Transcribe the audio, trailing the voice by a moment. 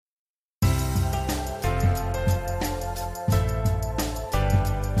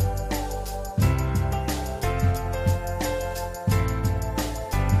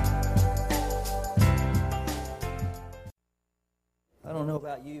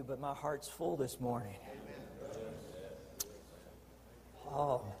about you, but my heart's full this morning.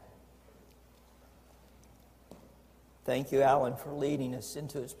 Oh. Thank you, Alan, for leading us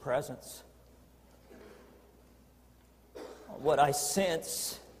into His presence. What I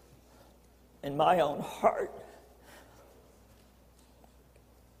sense in my own heart,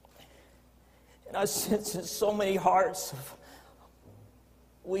 and I sense in so many hearts of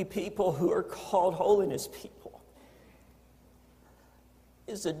we people who are called holiness people,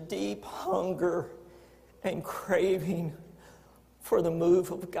 is a deep hunger and craving for the move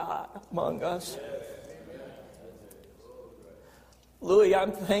of God among us. Louis,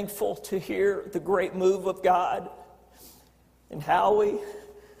 I'm thankful to hear the great move of God. And Howie,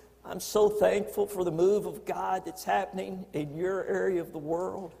 I'm so thankful for the move of God that's happening in your area of the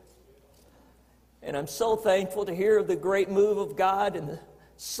world. And I'm so thankful to hear the great move of God in the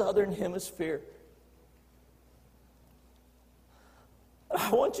Southern Hemisphere. I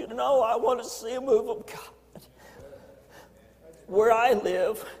want you to know I want to see a move of God where I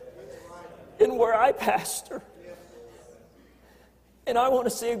live and where I pastor. And I want to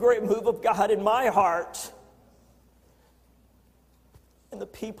see a great move of God in my heart and the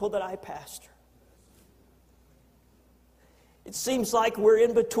people that I pastor. It seems like we're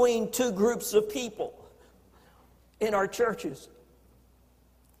in between two groups of people in our churches.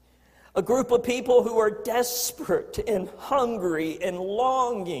 A group of people who are desperate and hungry and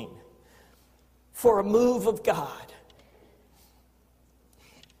longing for a move of God.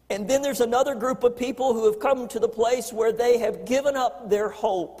 And then there's another group of people who have come to the place where they have given up their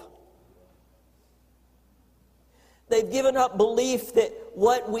hope. They've given up belief that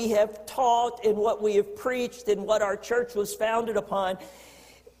what we have taught and what we have preached and what our church was founded upon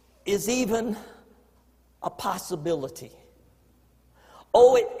is even a possibility.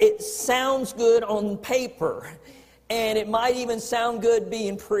 Oh, it sounds good on paper, and it might even sound good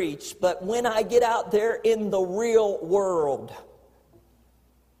being preached, but when I get out there in the real world,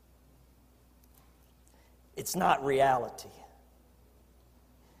 it's not reality.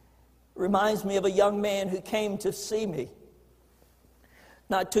 It reminds me of a young man who came to see me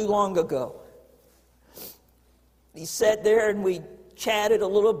not too long ago. He sat there and we chatted a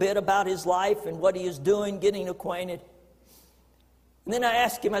little bit about his life and what he is doing, getting acquainted. And then I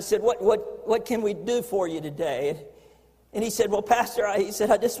asked him, I said, what can we do for you today? And he said, well, Pastor, I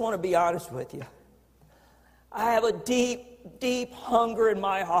just want to be honest with you. I have a deep, deep hunger in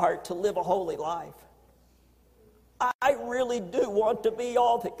my heart to live a holy life. I really do want to be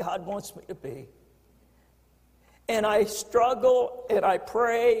all that God wants me to be. And I struggle, and I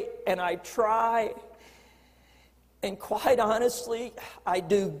pray, and I try. And quite honestly, I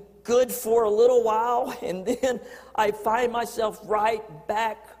do good for a little while, and then I find myself right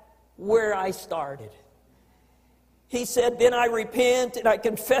back where I started. He said, then I repent, and I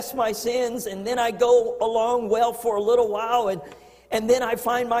confess my sins, and then I go along well for a little while, and then I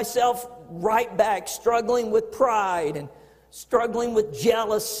find myself right back struggling with pride and struggling with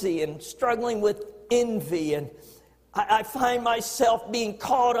jealousy and struggling with envy. And I find myself being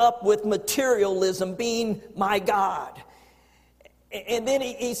caught up with materialism being my God. And then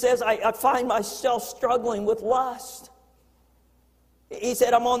he says, I find myself struggling with lust. He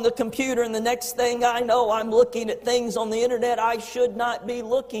said, I'm on the computer and the next thing I know, I'm looking at things on the internet I should not be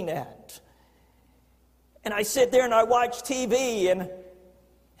looking at. And I sit there and I watch TV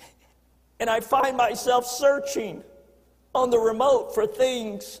and I find myself searching on the remote for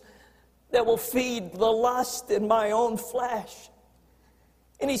things that will feed the lust in my own flesh.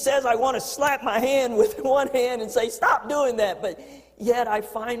 And he says, I want to slap my hand with one hand and say, stop doing that. But yet I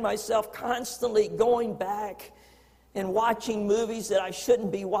find myself constantly going back and watching movies that I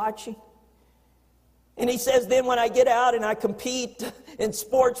shouldn't be watching. And he says, then when I get out and I compete in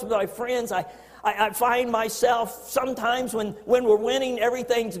sports with my friends, I find myself sometimes when we're winning,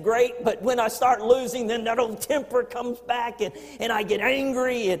 everything's great. But when I start losing, then that old temper comes back and I get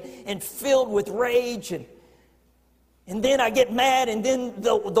angry and filled with rage. And then I get mad, and then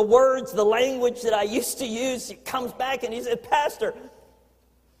the words, the language that I used to use, it comes back. And he said, Pastor,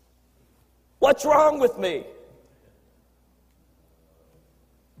 what's wrong with me?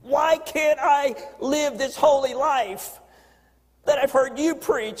 Why can't I live this holy life that I've heard you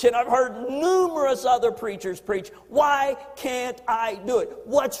preach and I've heard numerous other preachers preach? Why can't I do it?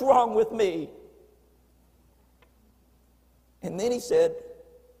 What's wrong with me? And then he said,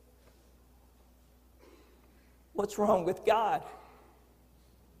 what's wrong with God?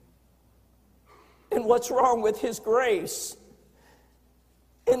 And what's wrong with His grace?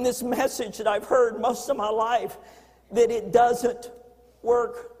 In this message that I've heard most of my life, that it doesn't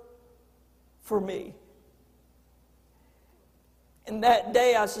work for me. And that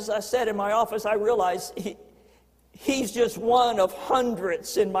day, as I sat in my office, I realized he's just one of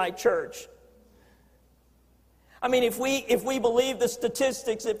hundreds in my church. I mean, if we believe the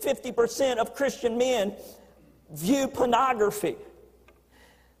statistics that 50% of Christian men view pornography,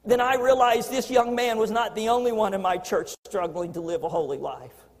 then I realized this young man was not the only one in my church struggling to live a holy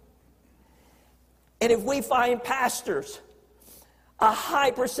life. And if we find pastors, a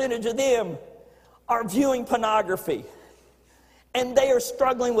high percentage of them are viewing pornography, and they are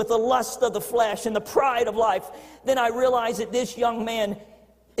struggling with the lust of the flesh and the pride of life, then I realize that this young man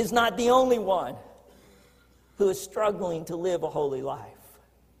is not the only one who is struggling to live a holy life.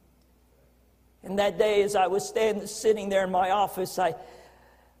 And that day, as I was sitting there in my office, I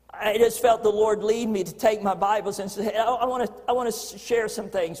just felt the Lord lead me to take my Bibles and say, I want to share some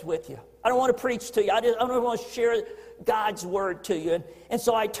things with you. I don't want to preach to you. I don't want to share God's word to you. And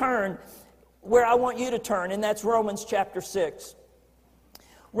so I turned where I want you to turn, and that's Romans chapter 6.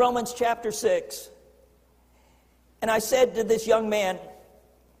 Romans chapter 6. And I said to this young man,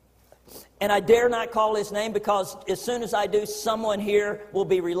 and I dare not call his name because as soon as I do, someone here will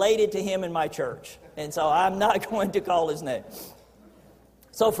be related to him in my church. And so I'm not going to call his name.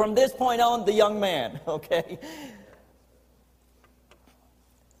 So from this point on, the young man, okay?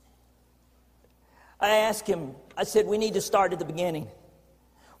 I asked him, I said, we need to start at the beginning.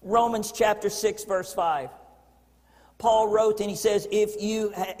 Romans chapter 6, verse 5. Paul wrote, and he says,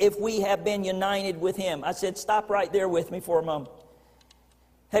 if we have been united with him. I said, stop right there with me for a moment.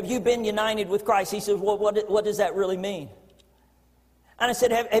 Have you been united with Christ? He said, well, what does that really mean? And I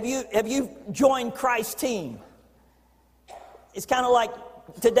said, have you joined Christ's team? It's kind of like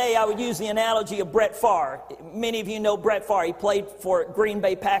today I would use the analogy of Brett Favre. Many of you know Brett Favre. He played for Green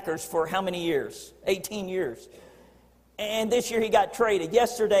Bay Packers for how many years? 18 years. And this year he got traded.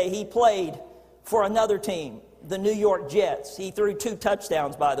 Yesterday he played for another team, the New York Jets. He threw 2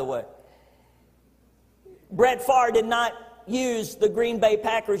 touchdowns, by the way. Brett Favre did not use the Green Bay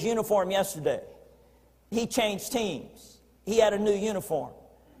Packers uniform yesterday. He changed teams. He had a new uniform.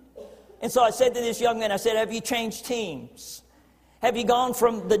 And so I said to this young man, I said, have you changed teams? Have you gone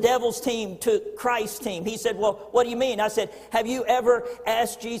from the devil's team to Christ's team? He said, well, what do you mean? I said, have you ever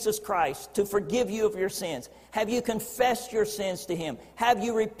asked Jesus Christ to forgive you of your sins? Have you confessed your sins to him? Have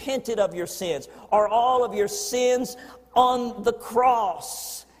you repented of your sins? Are all of your sins on the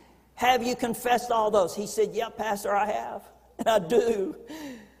cross? Have you confessed all those? He said, yeah, Pastor, I have. And I do.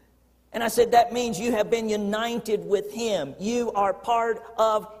 And I said, that means you have been united with him. You are part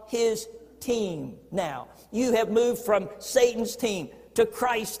of his team now. You have moved from Satan's team to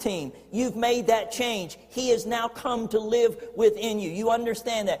Christ's team. You've made that change. He has now come to live within you. You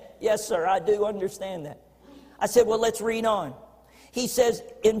understand that? Yes, sir, I do understand that. I said, well, let's read on. He says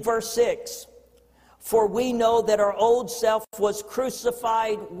in verse 6, for we know that our old self was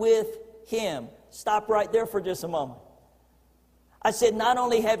crucified with him. Stop right there for just a moment. I said, not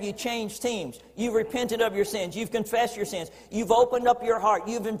only have you changed teams, you've repented of your sins, you've confessed your sins, you've opened up your heart,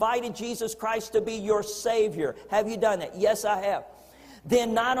 you've invited Jesus Christ to be your Savior. Have you done that? Yes, I have.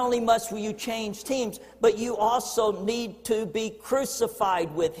 Then not only must you change teams, but you also need to be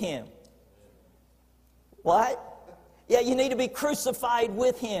crucified with him. What? Yeah, you need to be crucified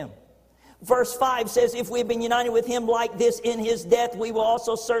with him. Verse 5 says, if we've been united with him like this in his death, we will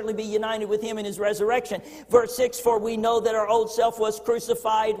also certainly be united with him in his resurrection. Verse 6, for we know that our old self was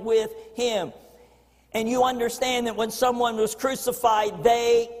crucified with him. And you understand that when someone was crucified,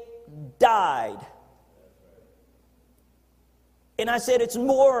 they died. And I said, it's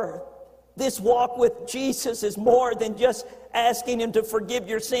more, this walk with Jesus is more than just asking him to forgive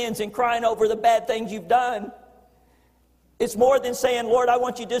your sins and crying over the bad things you've done. It's more than saying, Lord, I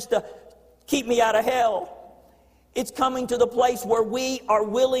want you just to keep me out of hell. It's coming to the place where we are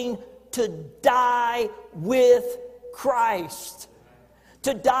willing to die with Christ.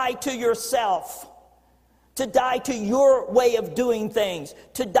 To die to yourself. To die to your way of doing things.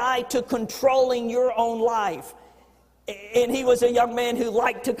 To die to controlling your own life. And he was a young man who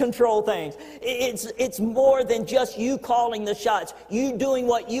liked to control things. It's more than just you calling the shots. You doing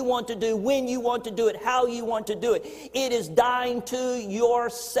what you want to do, when you want to do it, how you want to do it. It is dying to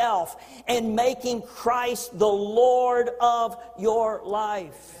yourself and making Christ the Lord of your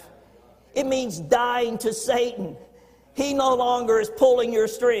life. It means dying to Satan. He no longer is pulling your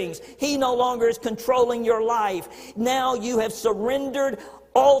strings. He no longer is controlling your life. Now you have surrendered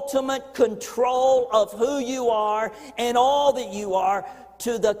ultimate control of who you are and all that you are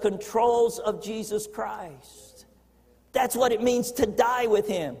to the controls of Jesus Christ. That's what it means to die with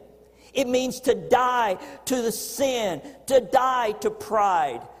him. It means to die to the sin, to die to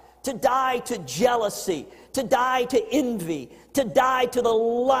pride, to die to jealousy, to die to envy, to die to the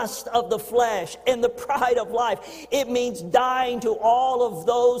lust of the flesh and the pride of life. It means dying to all of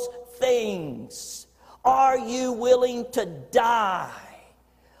those things. Are you willing to die?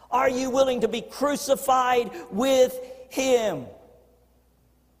 Are you willing to be crucified with Him?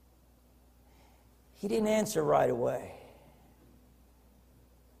 He didn't answer right away.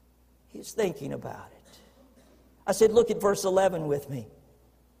 He was thinking about it. I said, look at verse 11 with me.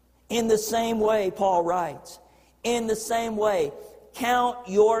 In the same way, Paul writes, in the same way, count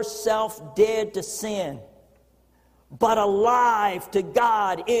yourself dead to sin, but alive to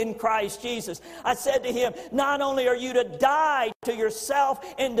God in Christ Jesus. I said to him, not only are you to die to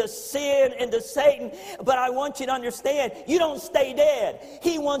yourself and to sin and to Satan, but I want you to understand, you don't stay dead.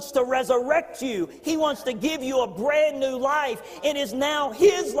 He wants to resurrect you. He wants to give you a brand new life. It is now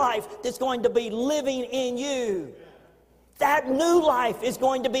His life that's going to be living in you. That new life is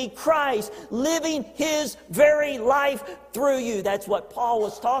going to be Christ living His very life through you. That's what Paul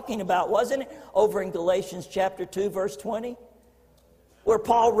was talking about, wasn't it? Over in Galatians chapter 2, verse 20. Where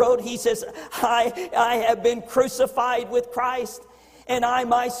Paul wrote, he says, I have been crucified with Christ, and I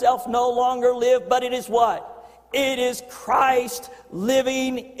myself no longer live, but it is what? It is Christ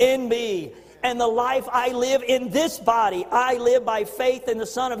living in me. And the life I live in this body, I live by faith in the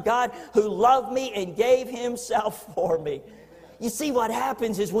Son of God who loved me and gave Himself for me. You see, what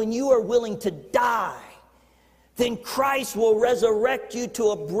happens is when you are willing to die, then Christ will resurrect you to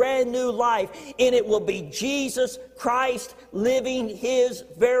a brand new life. And it will be Jesus Christ living His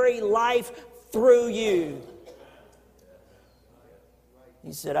very life through you.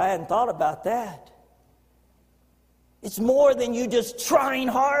 He said, I hadn't thought about that. It's more than you just trying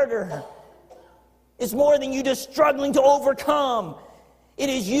harder. It's more than you just struggling to overcome. It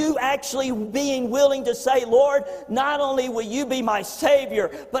is you actually being willing to say, Lord, not only will you be my Savior,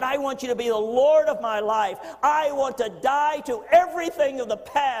 but I want you to be the Lord of my life. I want to die to everything of the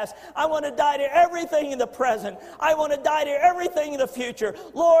past. I want to die to everything in the present. I want to die to everything in the future.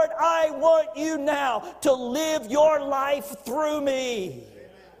 Lord, I want you now to live your life through me.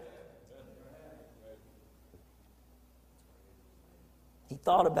 He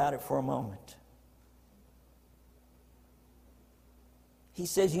thought about it for a moment. He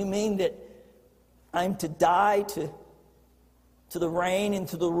says, you mean that I'm to die to the reign and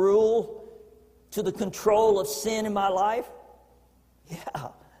to the rule, to the control of sin in my life? Yeah.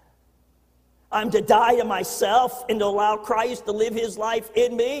 I'm to die to myself and to allow Christ to live His life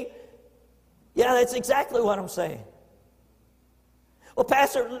in me? Yeah, that's exactly what I'm saying. Well,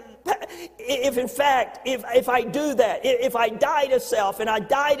 Pastor, if I do that, if I die to self and I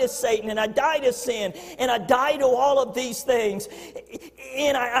die to Satan and I die to sin and I die to all of these things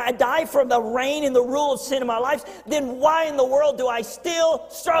and I die from the reign and the rule of sin in my life, then why in the world do I still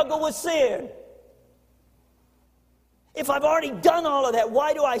struggle with sin? If I've already done all of that,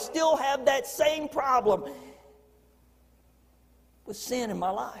 why do I still have that same problem with sin in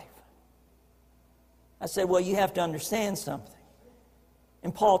my life? I said, well, you have to understand something.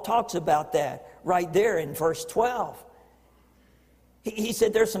 And Paul talks about that right there in verse 12. He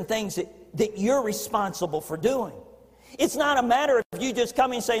said there's some things that you're responsible for doing. It's not a matter of you just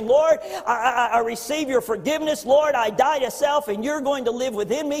coming and saying, Lord, I receive your forgiveness. Lord, I die to self and you're going to live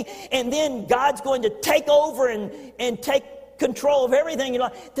within me. And then God's going to take over and take control of everything in your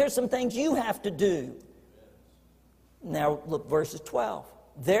life. There's some things you have to do. Now look, verses 12.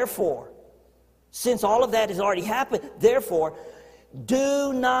 Therefore, since all of that has already happened, therefore,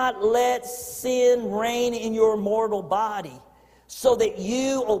 do not let sin reign in your mortal body, so that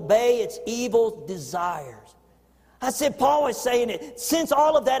you obey its evil desires. I said, Paul is saying it. Since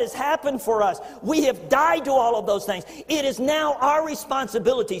all of that has happened for us, we have died to all of those things. It is now our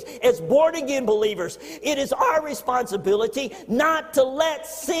responsibilities as born-again believers. It is our responsibility not to let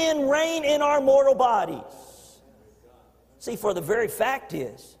sin reign in our mortal bodies. See, for the very fact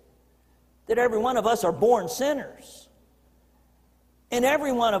is that every one of us are born sinners. And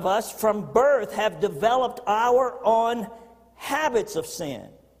every one of us from birth have developed our own habits of sin.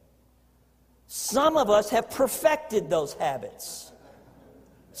 Some of us have perfected those habits.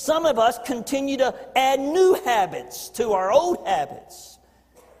 Some of us continue to add new habits to our old habits.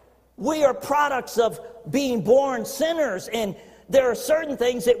 We are products of being born sinners, and there are certain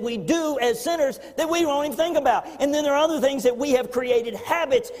things that we do as sinners that we don't even think about. And then there are other things that we have created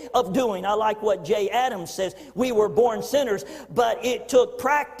habits of doing. I like what Jay Adams says. We were born sinners, but it took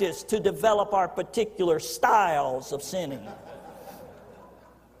practice to develop our particular styles of sinning.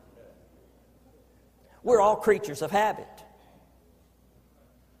 We're all creatures of habit.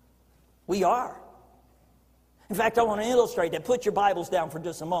 We are. In fact, I want to illustrate that. Put your Bibles down for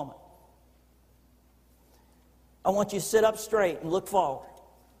just a moment. I want you to sit up straight and look forward.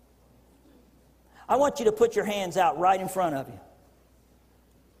 I want you to put your hands out right in front of you.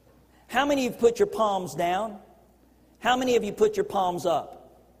 How many of you put your palms down? How many of you put your palms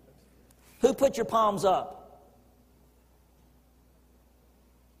up? Who put your palms up?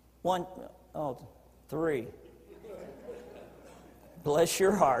 1, 3. Bless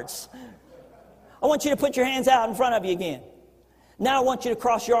your hearts. I want you to put your hands out in front of you again. Now I want you to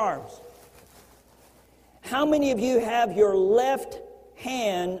cross your arms. How many of you have your left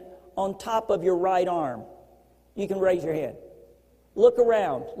hand on top of your right arm? You can raise your hand. Look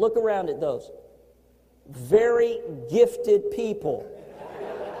around. Look around at those. Very gifted people.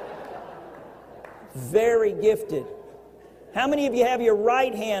 Very gifted. How many of you have your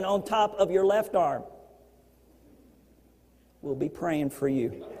right hand on top of your left arm? We'll be praying for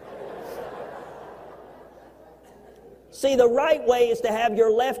you. See, the right way is to have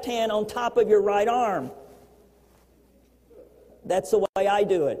your left hand on top of your right arm. That's the way I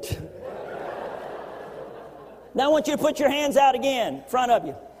do it. Now I want you to put your hands out again in front of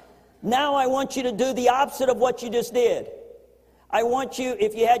you. Now I want you to do the opposite of what you just did. I want you,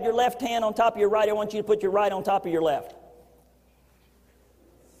 if you had your left hand on top of your right, I want you to put your right on top of your left.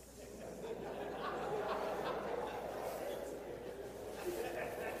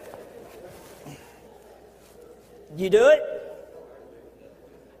 You do it?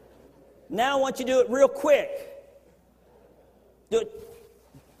 Now I want you to do it real quick. Do it.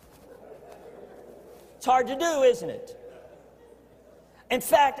 It's hard to do, isn't it? In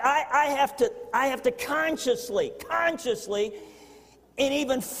fact, I have to consciously, and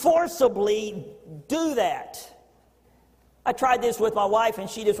even forcibly do that. I tried this with my wife, and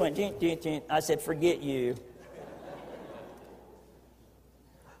she just went, ding, ding, ding. I said, forget you.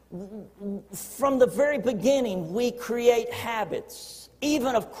 From the very beginning, we create habits,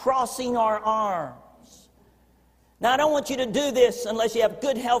 even of crossing our arms. Now, I don't want you to do this unless you have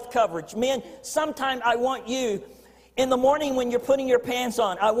good health coverage. Men, sometimes I want you, in the morning when you're putting your pants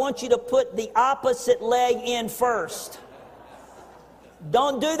on, I want you to put the opposite leg in first.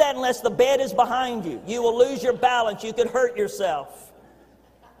 Don't do that unless the bed is behind you. You will lose your balance. You could hurt yourself.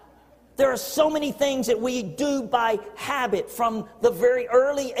 There are so many things that we do by habit from the very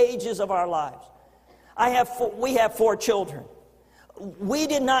early ages of our lives. We have 4 children. We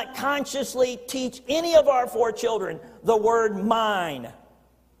did not consciously teach any of our 4 children the word mine.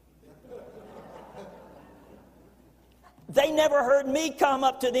 They never heard me come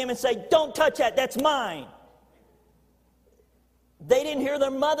up to them and say, don't touch that, that's mine. They didn't hear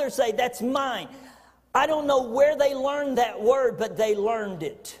their mother say, that's mine. I don't know where they learned that word, but they learned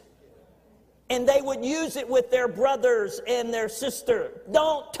it. And they would use it with their brothers and their sister.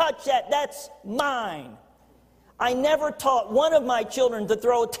 Don't touch that, that's mine. I never taught one of my children to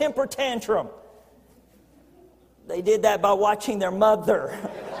throw a temper tantrum. They did that by watching their mother.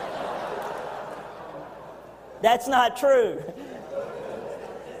 That's not true.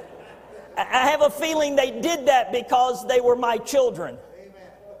 I have a feeling they did that because they were my children.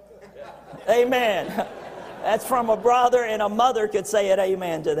 Amen. Amen. That's from a brother, and a mother could say it,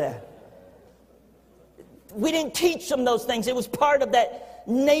 amen to that. We didn't teach them those things. It was part of that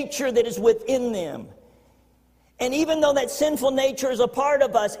nature that is within them. And even though that sinful nature is a part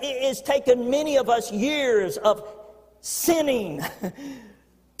of us, it has taken many of us years of sinning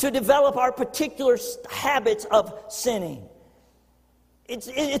to develop our particular habits of sinning.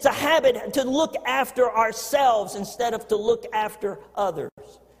 It's a habit to look after ourselves instead of to look after others.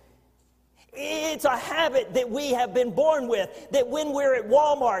 It's a habit that we have been born with, that when we're at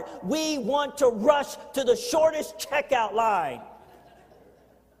Walmart, we want to rush to the shortest checkout line.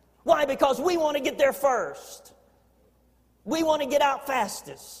 Why? Because we want to get there first. We want to get out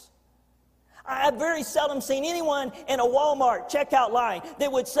fastest. I've very seldom seen anyone in a Walmart checkout line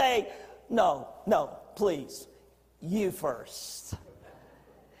that would say, no, please, you first.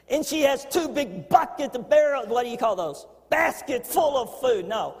 And she has 2 big buckets, what do you call those? Baskets full of food.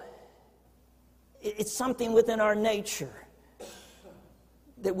 No. It's something within our nature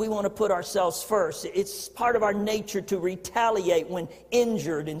that we want to put ourselves first. It's part of our nature to retaliate when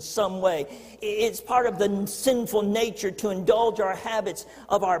injured in some way. It's part of the sinful nature to indulge our habits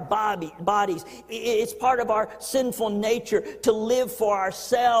of our bodies. It's part of our sinful nature to live for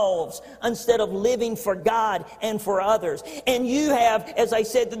ourselves instead of living for God and for others. And you have, as I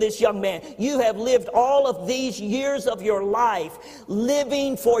said to this young man, you have lived all of these years of your life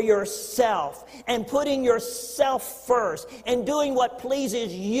living for yourself and putting yourself first and doing what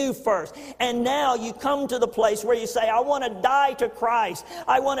pleases you first. And now you come to the place where you say, I want to die to Christ.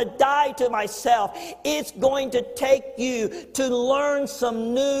 I want to die to myself. It's going to take you to learn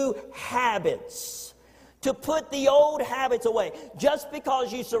some new habits, To put the old habits away. Just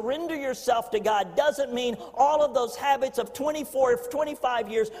because you surrender yourself to God doesn't mean all of those habits of 24, 25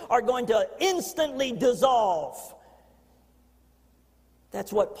 years are going to instantly dissolve.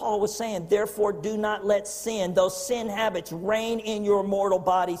 That's what Paul was saying. Therefore, do not let sin, those sin habits, reign in your mortal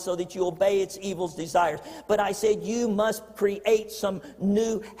body so that you obey its evil desires. But I said you must create some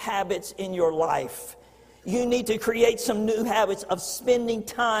new habits in your life. You need to create some new habits of spending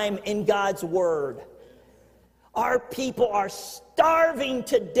time in God's Word. Our people are starving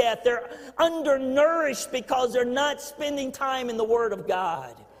to death. They're undernourished because they're not spending time in the Word of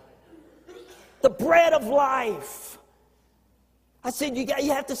God. The bread of life. I said you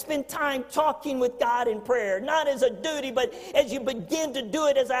have to spend time talking with God in prayer. Not as a duty, but as you begin to do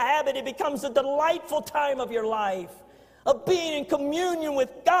it as a habit, it becomes a delightful time of your life. Of being in communion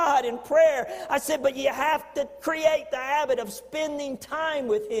with God in prayer. I said, but you have to create the habit of spending time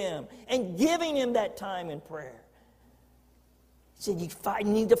with Him and giving Him that time in prayer. So you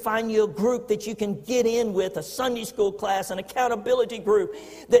need to find you a group that you can get in with, a Sunday school class, an accountability group,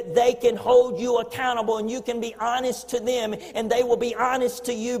 that they can hold you accountable and you can be honest to them and they will be honest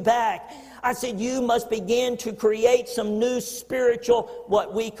to you back. I said you must begin to create some new spiritual,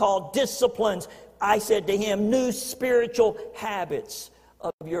 what we call disciplines. I said to him, new spiritual habits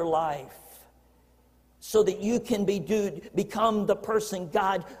of your life. So that you can become the person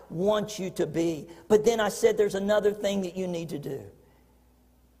God wants you to be. But then I said there's another thing that you need to do.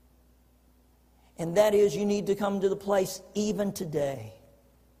 And that is you need to come to the place even today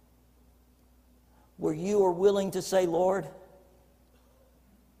where you are willing to say, Lord,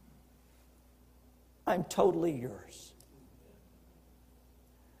 I'm totally yours.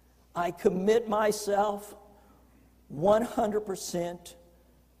 I commit myself 100%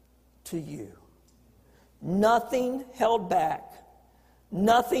 to you. Nothing held back.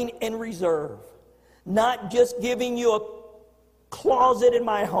 Nothing in reserve. Not just giving you a closet in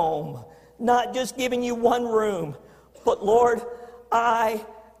my home. Not just giving you one room. But Lord, I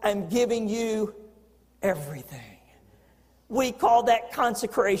am giving you everything. We call that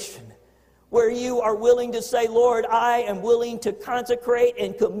consecration. Where you are willing to say, Lord, I am willing to consecrate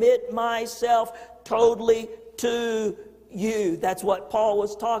and commit myself totally to you. That's what Paul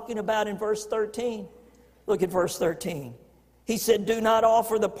was talking about in verse 13. Look at verse 13. He said, do not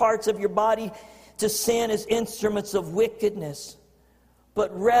offer the parts of your body to sin as instruments of wickedness,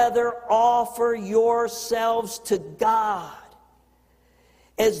 but rather offer yourselves to God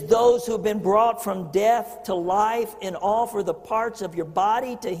as those who have been brought from death to life, and offer the parts of your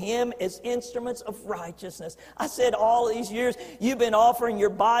body to Him as instruments of righteousness. I said all these years you've been offering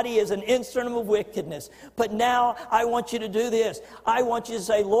your body as an instrument of wickedness. But now I want you to do this. I want you to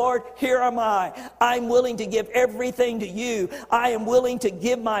say, Lord, here am I. I'm willing to give everything to you. I am willing to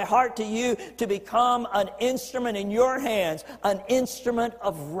give my heart to you to become an instrument in your hands, an instrument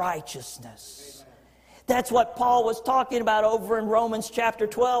of righteousness. That's what Paul was talking about over in Romans chapter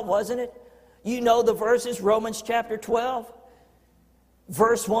 12, wasn't it? You know the verses, Romans chapter 12,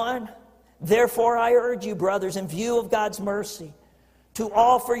 verse 1. Therefore I urge you, brothers, in view of God's mercy, to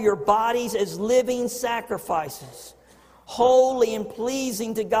offer your bodies as living sacrifices, holy and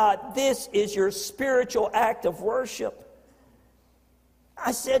pleasing to God. This is your spiritual act of worship.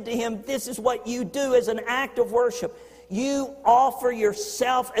 I said to him, this is what you do as an act of worship. You offer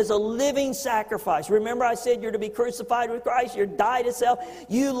yourself as a living sacrifice. Remember I said you're to be crucified with Christ. You're die to self.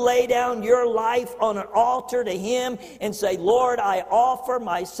 You lay down your life on an altar to Him and say, Lord, I offer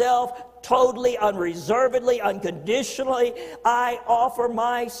myself totally, unreservedly, unconditionally. I offer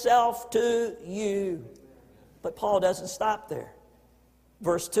myself to you. But Paul doesn't stop there.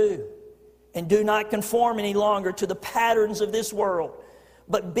 Verse 2. And do not conform any longer to the patterns of this world,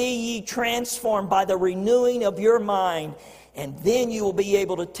 but be ye transformed by the renewing of your mind, and then you will be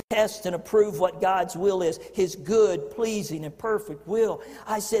able to test and approve what God's will is, His good, pleasing, and perfect will.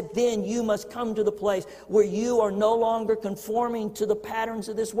 I said, then you must come to the place where you are no longer conforming to the patterns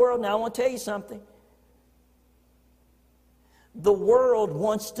of this world. Now, I want to tell you something. The world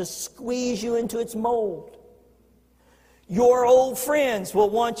wants to squeeze you into its mold. Your old friends will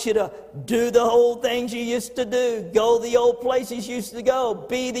want you to do the old things you used to do, go the old places you used to go,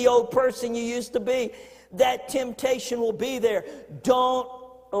 be the old person you used to be. That temptation will be there. Don't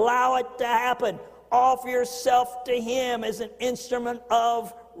allow it to happen. Offer yourself to Him as an instrument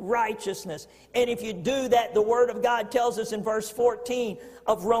of righteousness. And if you do that, the Word of God tells us in verse 14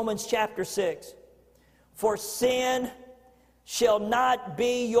 of Romans chapter 6, for sin shall not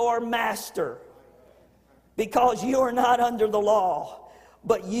be your master, because you are not under the law,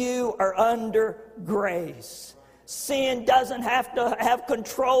 but you are under grace. Sin doesn't have to have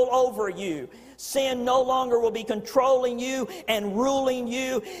control over you. Sin no longer will be controlling you and ruling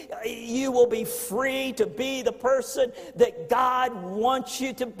you. You will be free to be the person that God wants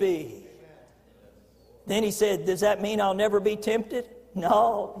you to be. Then he said, does that mean I'll never be tempted?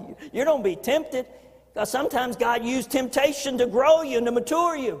 No, you don't be tempted. Because sometimes God used temptation to grow you and to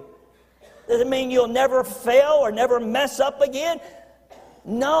mature you. Does it mean you'll never fail or never mess up again?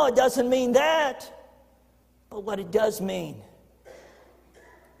 No, it doesn't mean that. But what it does mean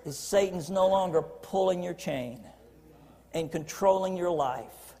is Satan's no longer pulling your chain and controlling your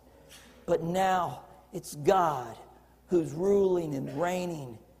life. But now it's God who's ruling and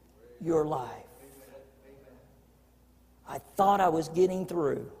reigning your life. I thought I was getting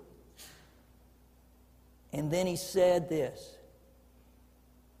through. And then he said this.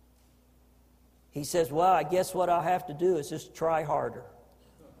 He says, well, I guess what I'll have to do is just try harder.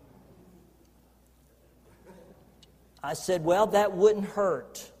 I said, well, that wouldn't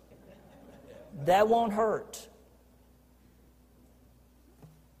hurt. That won't hurt.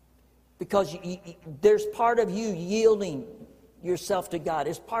 Because there's part of you yielding yourself to God.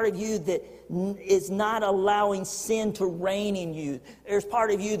 There's part of you that is not allowing sin to reign in you. There's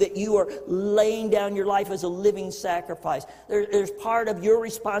part of you that you are laying down your life as a living sacrifice. There's part of your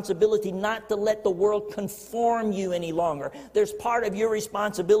responsibility not to let the world conform you any longer. There's part of your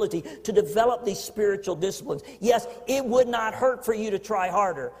responsibility to develop these spiritual disciplines. Yes, it would not hurt for you to try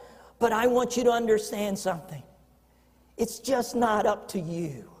harder. But I want you to understand something. It's just not up to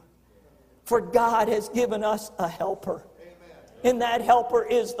you. For God has given us a helper. And that helper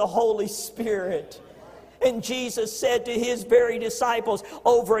is the Holy Spirit. And Jesus said to his very disciples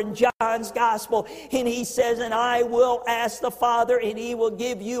over in John's Gospel, and he says, and I will ask the Father, and he will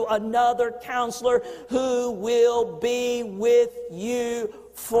give you another counselor who will be with you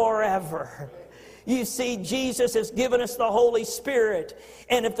forever. You see, Jesus has given us the Holy Spirit.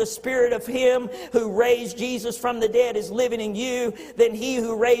 And if the Spirit of Him who raised Jesus from the dead is living in you, then He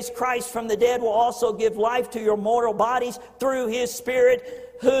who raised Christ from the dead will also give life to your mortal bodies through His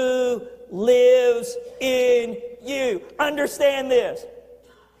Spirit who lives in you. Understand this.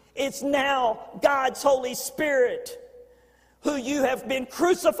 It's now God's Holy Spirit who you have been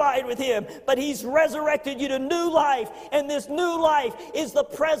crucified with Him, but He's resurrected you to new life, and this new life is the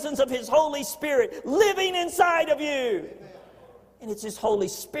presence of His Holy Spirit living inside of you. And it's His Holy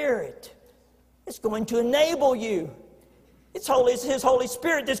Spirit that's going to enable you. It's His Holy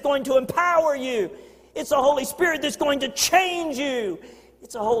Spirit that's going to empower you. It's the Holy Spirit that's going to change you.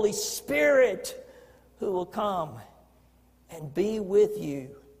 It's the Holy Spirit who will come and be with you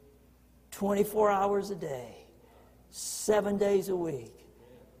 24 hours a day. 7 days a week.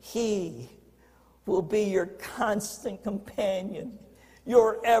 He will be your constant companion,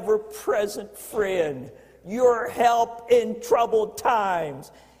 your ever-present friend, your help in troubled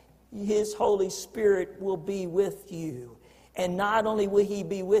times. His Holy Spirit will be with you. And not only will He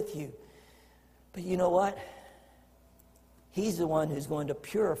be with you, but you know what? He's the one who's going to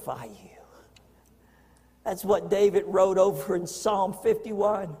purify you. That's what David wrote over in Psalm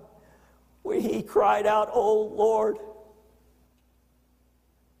 51. Where he cried out, "Oh Lord,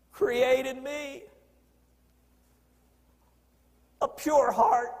 create in me a pure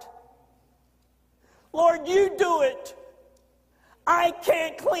heart." Lord, you do it. I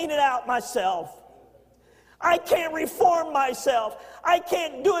can't clean it out myself. I can't reform myself. I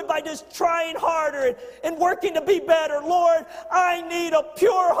can't do it by just trying harder and working to be better. Lord, I need a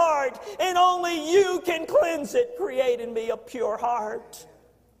pure heart, and only you can cleanse it. Create in me a pure heart.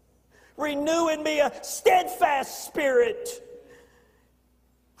 Renew in me a steadfast spirit.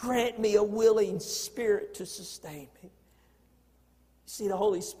 Grant me a willing spirit to sustain me. See, the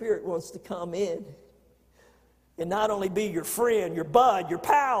Holy Spirit wants to come in and not only be your friend, your bud, your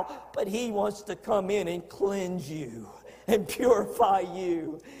pal, but He wants to come in and cleanse you and purify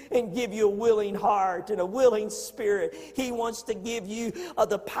you and give you a willing heart and a willing spirit. He wants to give you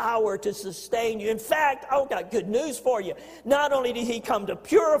the power to sustain you. In fact, I've got good news for you. Not only did He come to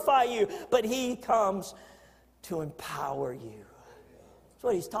purify you, but He comes to empower you. That's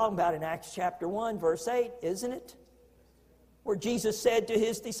what He's talking about in Acts chapter 1, verse 8, isn't it? Where Jesus said to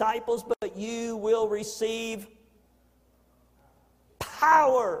His disciples, "But you will receive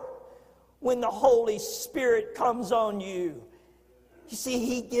power when the Holy Spirit comes on you." You see,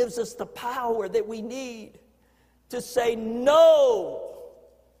 He gives us the power that we need to say no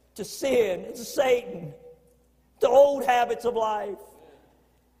to sin, to Satan, to old habits of life.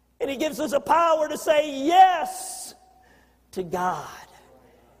 And He gives us a power to say yes to God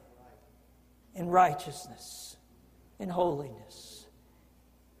in righteousness and holiness.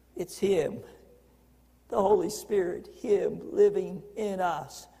 It's Him, the Holy Spirit, Him living in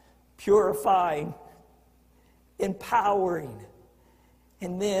us, purifying, empowering.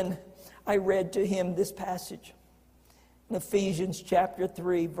 And then I read to him this passage in Ephesians chapter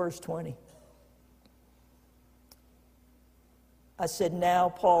 3, verse 20. I said, now,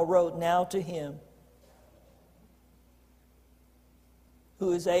 Paul wrote, now to him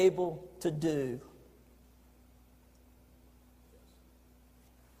who is able to do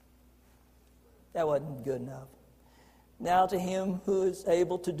that wasn't good enough. Now to him who is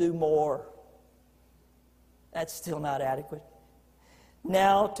able to do more. That's still not adequate.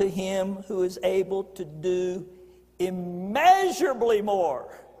 Now to him who is able to do immeasurably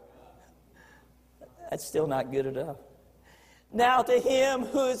more. That's still not good enough. Now to him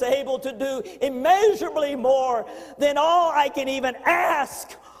who is able to do immeasurably more than all I can even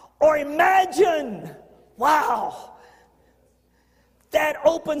ask or imagine. Wow. That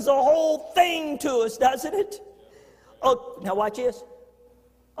opens the whole thing to us, doesn't it? Oh, now watch this.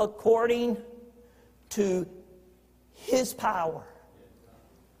 According to his power.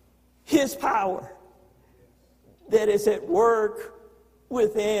 His power that is at work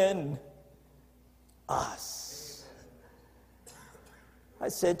within us. I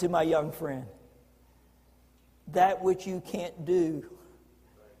said to my young friend, that which you can't do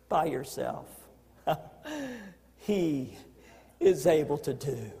by yourself, he is able to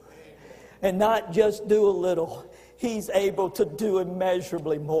do. And not just do a little. He's able to do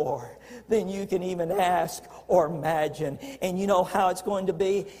immeasurably more than you can even ask or imagine. And you know how it's going to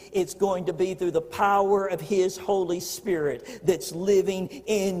be? It's going to be through the power of his Holy Spirit that's living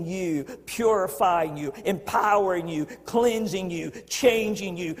in you, purifying you, empowering you, cleansing you,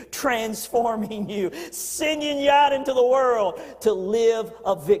 changing you, transforming you, sending you out into the world to live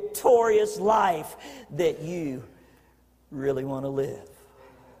a victorious life that you really want to live.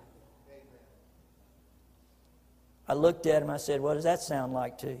 I looked at him, I said, what does that sound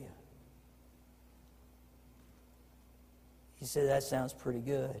like to you? He said, that sounds pretty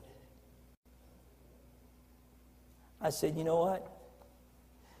good. I said, you know what?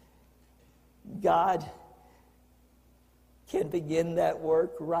 God can begin that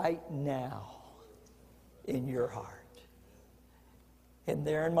work right now in your heart. And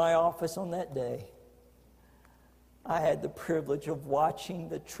there in my office on that day, I had the privilege of watching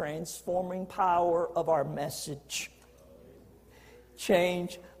the transforming power of our message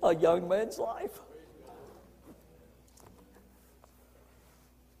change a young man's life.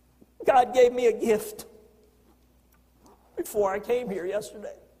 God gave me a gift before I came here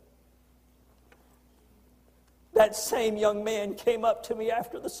yesterday. That same young man came up to me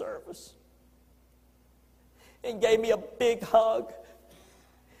after the service and gave me a big hug.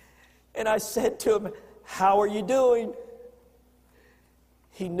 And I said to him, how are you doing?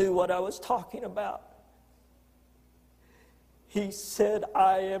 He knew what I was talking about. He said,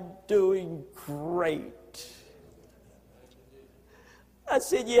 I am doing great. I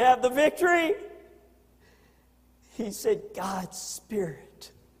said, you have the victory? He said, God's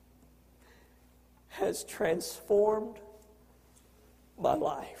Spirit has transformed my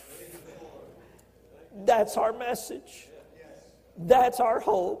life. That's our message. That's our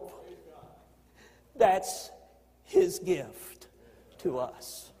hope. That's his gift to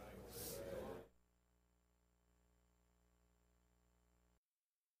us.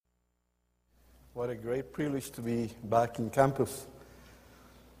 What a great privilege to be back in campus.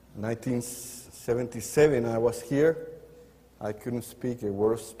 1977, I was here. I couldn't speak a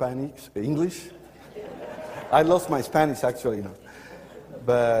word of English. I lost my Spanish, actually.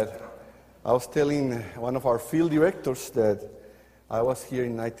 But I was telling one of our field directors that I was here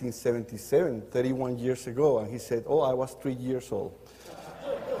in 1977, 31 years ago, and he said, oh, I was 3 years old.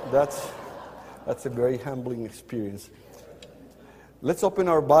 That's a very humbling experience. Let's open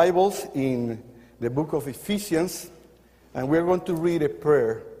our Bibles in the book of Ephesians, and we're going to read a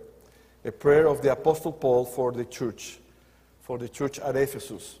prayer of the Apostle Paul for the church at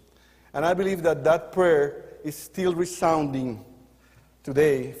Ephesus. And I believe that that prayer is still resounding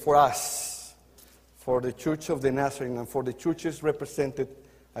today for us, for the Church of the Nazarene, and for the churches represented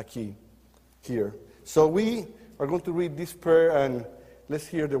here. So we are going to read this prayer, and let's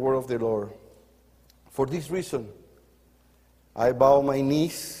hear the word of the Lord. For this reason, I bow my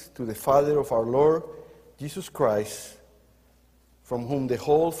knees to the Father of our Lord Jesus Christ, from whom the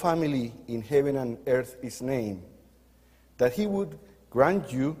whole family in heaven and earth is named, that he would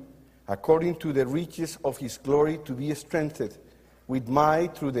grant you, according to the riches of his glory, to be strengthened with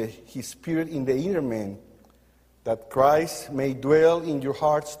might through his Spirit in the inner man, that Christ may dwell in your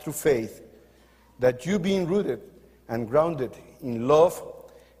hearts through faith, that you, being rooted and grounded in love,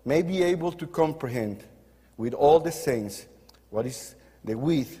 may be able to comprehend with all the saints what is the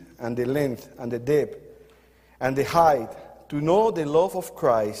width and the length and the depth and the height, to know the love of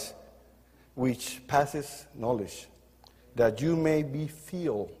Christ, which passes knowledge, that you may be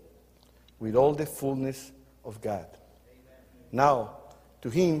filled with all the fullness of God. Now, to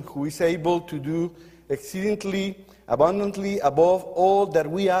him who is able to do exceedingly abundantly above all that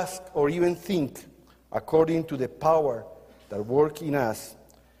we ask or even think, according to the power that works in us,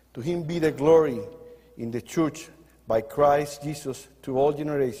 to him be the glory in the church by Christ Jesus to all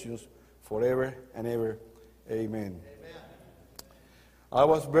generations, forever and ever. Amen. I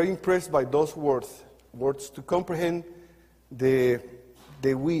was very impressed by those words to comprehend the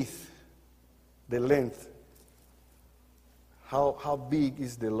width, the length, how big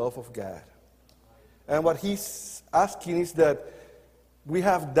is the love of God. And what he's asking is that we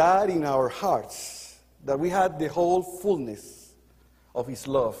have that in our hearts, that we had the whole fullness of his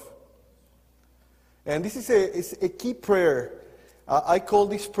love. And this is a key prayer. I call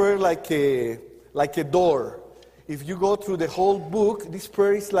this prayer like a door. If you go through the whole book, this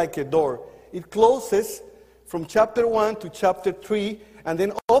prayer is like a door. It closes from chapter 1 to chapter 3, and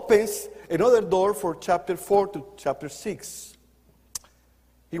then opens another door for chapter 4 to chapter 6.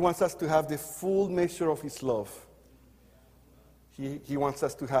 He wants us to have the full measure of his love. He wants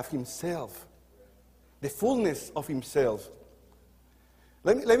us to have himself, the fullness of himself.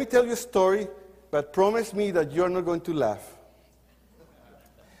 Let me tell you a story, but promise me that you're not going to laugh.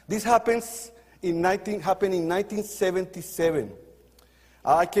 This happened in 1977.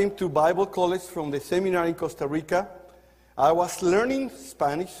 I came to Bible college from the seminary in Costa Rica. I was learning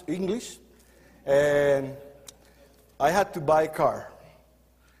Spanish, English, and I had to buy a car.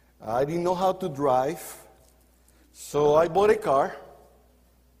 I didn't know how to drive, so I bought a car,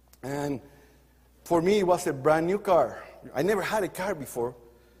 and for me it was a brand new car. I never had a car before.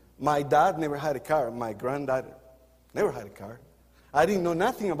 My dad never had a car. My granddad never had a car. I didn't know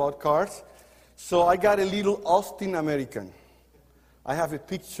nothing about cars, so I got a little Austin American. I have a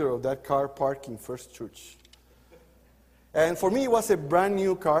picture of that car parked in First Church. And for me, it was a brand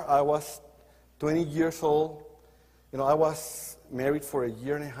new car. I was 20 years old. I was married for a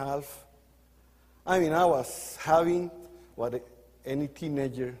year and a half. I was having what any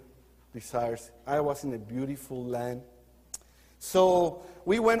teenager desires. I was in a beautiful land. So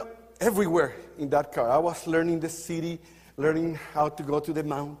we went everywhere in that car. I was learning the city, learning how to go to the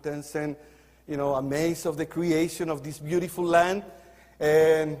mountains, and, amazed of the creation of this beautiful land.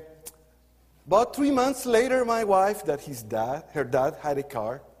 And about 3 months later, my wife, her dad had a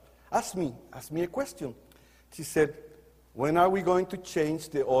car, asked me a question. She said, "When are we going to change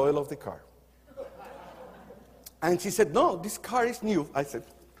the oil of the car?" And she said, "No, this car is new." I said,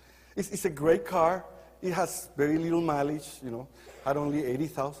 it's a great car. It has very little mileage, had only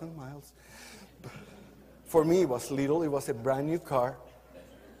 80,000 miles. For me, it was little. It was a brand new car.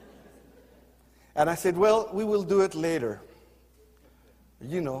 And I said, "Well, we will do it later."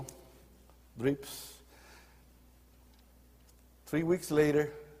 Drips. 3 weeks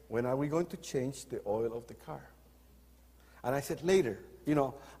later, when are we going to change the oil of the car? And I said, later.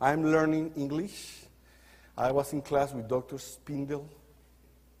 I'm learning English. I was in class with Dr. Spindle,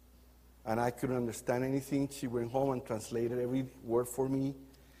 and I couldn't understand anything. She went home and translated every word for me.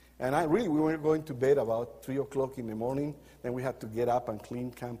 And we were going to bed about 3 o'clock in the morning. Then we had to get up and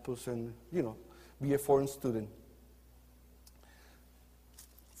clean campus and, be a foreign student.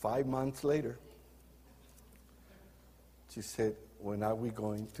 5 months later, she said, "When are we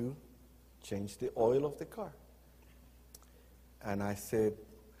going to change the oil of the car?" And I said,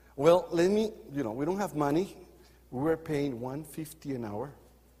 "Well, we don't have money. We were paying $150 an hour,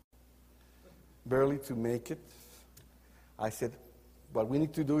 barely to make it." I said, "What we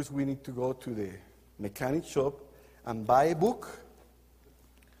need to do is we need to go to the mechanic shop and buy a book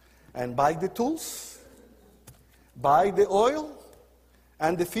and buy the tools, buy the oil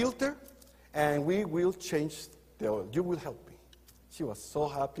and the filter, and we will change the oil. You will help me." She was so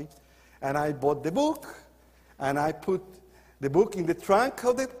happy. And I bought the book, and I put the book in the trunk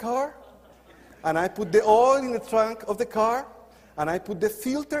of the car, and I put the oil in the trunk of the car, and I put the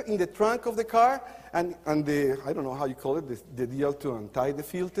filter in the trunk of the car, and the, I don't know how you call it, the deal to untie the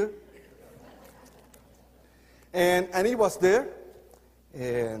filter. And it was there,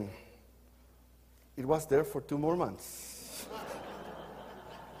 and it was there for 2 more months.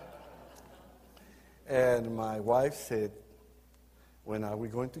 And my wife said, "When are we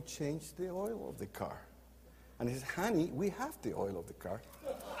going to change the oil of the car?" And he said, "Honey, we have the oil of the car.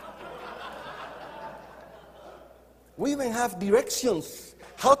 We even have directions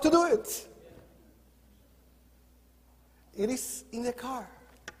how to do it. It is in the car."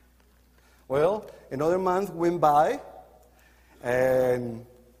 Well, another month went by, and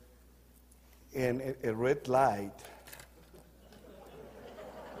and a red light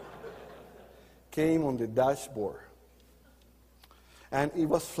came on the dashboard. And it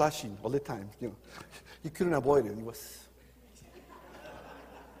was flashing all the time. You couldn't avoid it. It was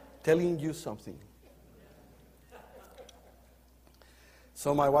telling you something.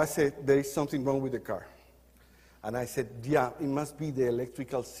 So my wife said, there is something wrong with the car. And I said, yeah, it must be the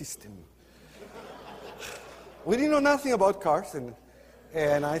electrical system. We didn't know nothing about cars.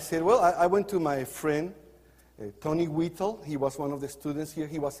 And I said, well, I went to my friend, Tony Whittle. He was one of the students here.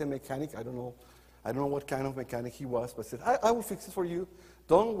 He was a mechanic. I don't know what kind of mechanic he was, but said, I will fix it for you.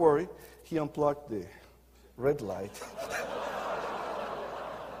 Don't worry. He unplugged the red light.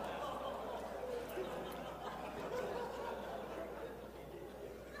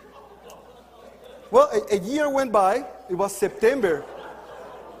 Well, a year went by. It was September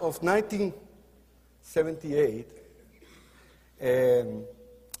of 1978. And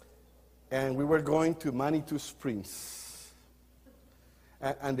we were going to Manitou Springs.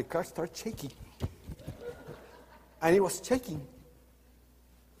 And the car started shaking. And it was shaking.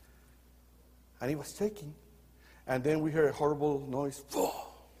 And it was shaking. And then we heard a horrible noise.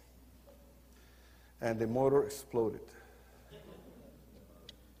 And the motor exploded.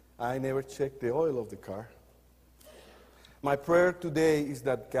 I never checked the oil of the car. My prayer today is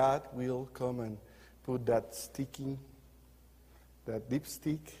that God will come and put that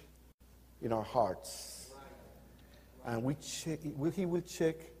dipstick in our hearts. And He will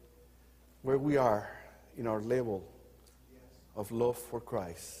check where we are in our level of love for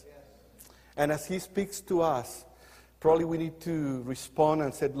Christ. And as He speaks to us, probably we need to respond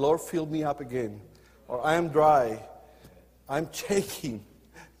and say, Lord, fill me up again. Or I am dry. I'm shaking.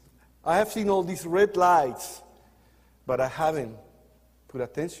 I have seen all these red lights, but I haven't put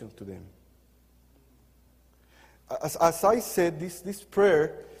attention to them. As I said, this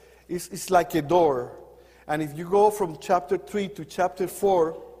prayer is like a door. And if you go from chapter 3 to chapter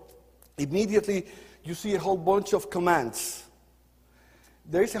 4, immediately you see a whole bunch of commands.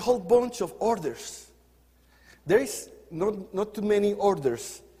 There is a whole bunch of orders. There is not too many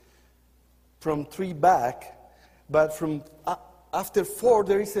orders from 3 back, but from after 4,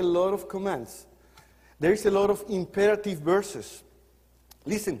 there is a lot of commands. There is a lot of imperative verses.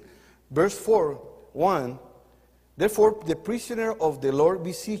 Listen, verse 4:1. Therefore, the prisoner of the Lord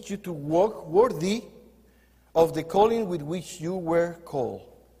beseech you to walk worthy of the calling with which you were called.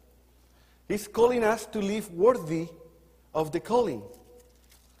 He's calling us to live worthy of the calling.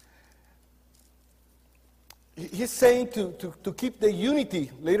 He's saying to keep the unity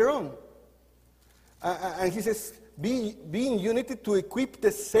later on. And he says, be in unity to equip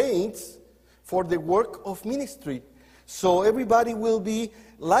the saints for the work of ministry. So everybody will be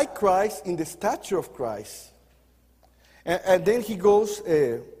like Christ in the stature of Christ. And then he goes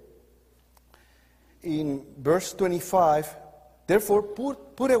in verse 25, therefore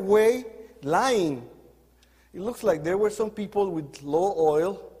put away lying. It looks like there were some people with low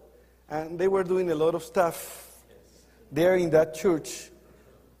oil, and they were doing a lot of stuff there in that church.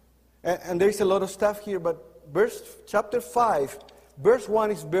 And there's a lot of stuff here, but chapter 5, verse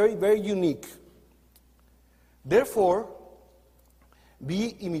 1 is very, very unique. Therefore,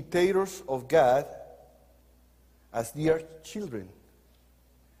 be imitators of God as dear children,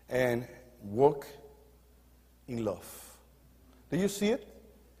 and walk in love. Do you see it?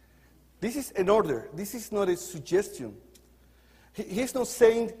 This is an order. This is not a suggestion. He's not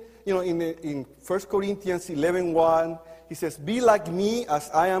saying, in 1 Corinthians 11:1, he says, be like me as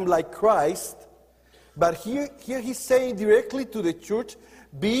I am like Christ. But here he's saying directly to the church,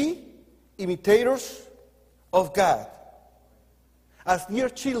 be imitators of God as dear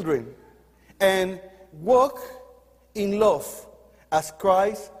children, and walk in love as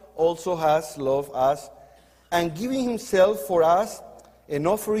Christ also has loved us, and giving himself for us an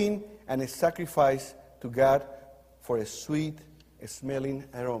offering and a sacrifice to God for a sweet smelling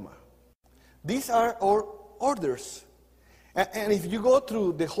aroma. These are our orders. And if you go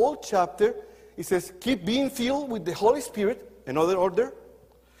through the whole chapter, it says, keep being filled with the Holy Spirit, another order.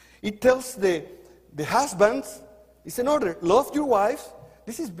 It tells the husbands, it's an order, love your wives.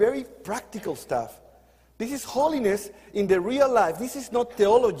 This is very practical stuff. This is holiness in the real life. This is not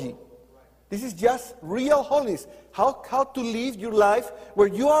theology. This is just real holiness. How to live your life where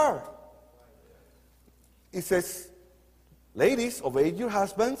you are. It says, ladies, obey your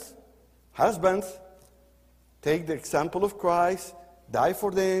husbands. Husbands, take the example of Christ, die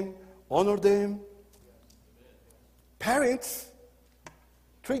for them, honor them. Parents,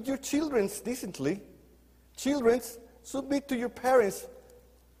 treat your children decently. Children, submit to your parents.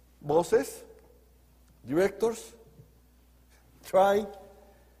 Bosses, directors, try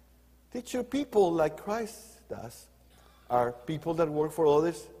Teacher, people like Christ does are people that work for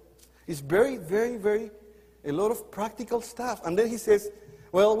others. It's very, very, very, a lot of practical stuff. And then he says,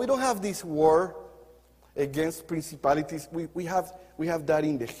 well, we don't have this war against principalities. We have that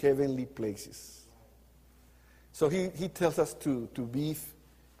in the heavenly places. So he tells us to be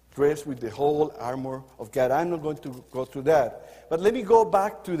dressed with the whole armor of God. I'm not going to go through that. But let me go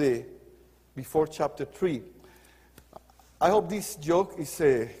back to before chapter 3. I hope this joke is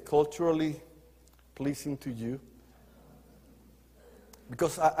culturally pleasing to you.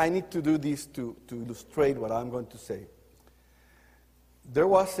 Because I need to do this to illustrate what I'm going to say. There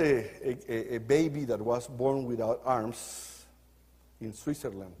was a baby that was born without arms in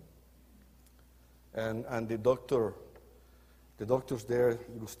Switzerland. And the doctors there,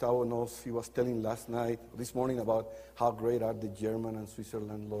 Gustavo knows, he was telling this morning about how great are the German and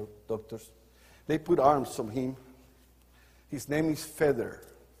Switzerland doctors. They put arms on him. His name is Federer,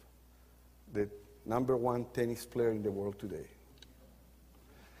 the #1 tennis player in the world today.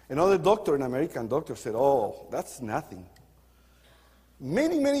 Another doctor, an American doctor, said, oh, that's nothing.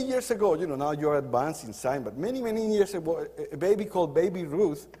 Many, many years ago, now you're advanced in science, but many, many years ago, a baby called Baby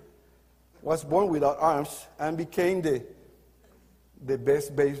Ruth was born without arms and became the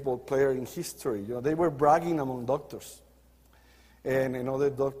best baseball player in history. They were bragging among doctors. And another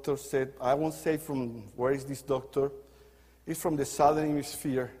doctor said, I won't say from where is this doctor. It's from the southern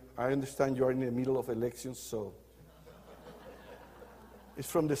hemisphere. I understand you are in the middle of elections, so it's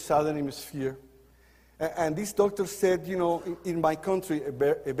from the southern hemisphere. And this doctor said, in my country,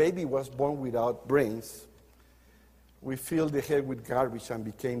 a baby was born without brains. We filled the head with garbage and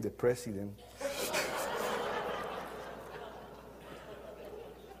became the president.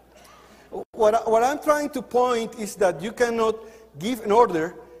 What I'm trying to point is that you cannot give an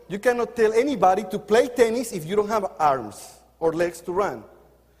order, you cannot tell anybody to play tennis if you don't have arms or legs to run.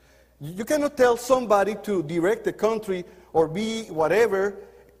 You cannot tell somebody to direct the country or be whatever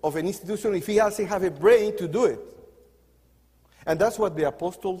of an institution if he doesn't have a brain to do it. And that's what the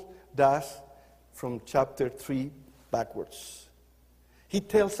apostle does from chapter 3 backwards. He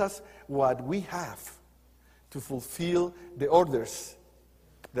tells us what we have to fulfill the orders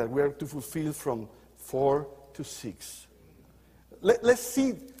that we are to fulfill from 4 to 6. Let's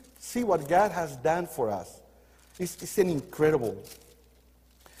see what God has done for us. It's an incredible.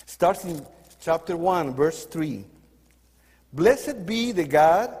 Starts in chapter 1, verse 3. Blessed be the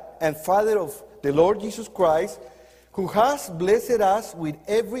God and Father of the Lord Jesus Christ, who has blessed us with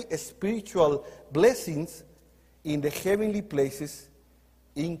every spiritual blessings in the heavenly places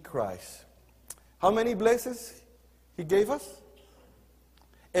in Christ. How many blessings he gave us?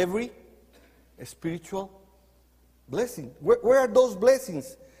 Every spiritual blessing. Where are those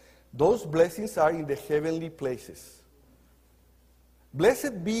blessings? Those blessings are in the heavenly places.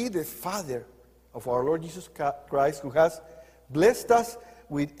 Blessed be the Father of our Lord Jesus Christ, who has blessed us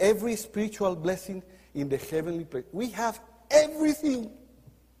with every spiritual blessing in the heavenly place. We have everything.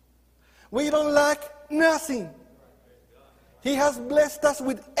 We don't lack nothing. He has blessed us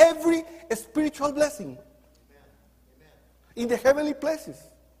with every spiritual blessing in the heavenly places.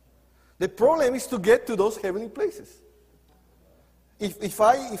 The problem is to get to those heavenly places.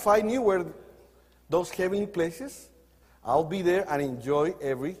 If I knew where those heavenly places, I'll be there and enjoy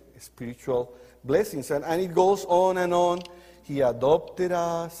every spiritual blessings. And it goes on and on. He adopted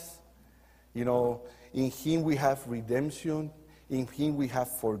us. In Him we have redemption. In Him we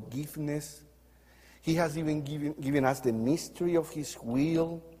have forgiveness. He has even given us the mystery of His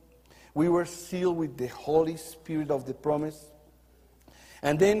will. We were sealed with the Holy Spirit of the promise.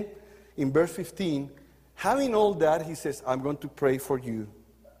 And then in verse 15, having all that, he says, I'm going to pray for you.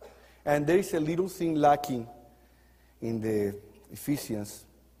 And there is a little thing lacking in the Ephesians.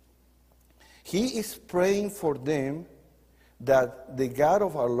 He is praying for them that the God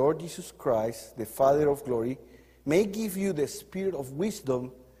of our Lord Jesus Christ, the Father of glory, may give you the spirit of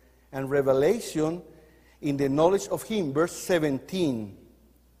wisdom and revelation in the knowledge of Him. Verse 17.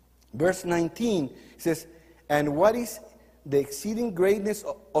 Verse 19 says, and what is the exceeding greatness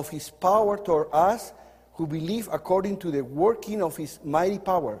of His power toward us who believe according to the working of His mighty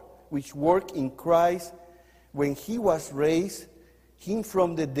power, which worked in Christ when He was raised Him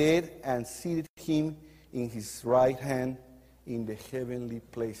from the dead and seated Him in His right hand in the heavenly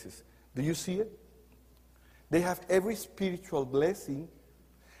places. Do you see it? They have every spiritual blessing,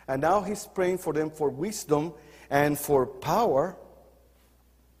 and now He's praying for them for wisdom and for power.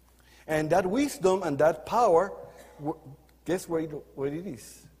 And that wisdom and that power, guess where it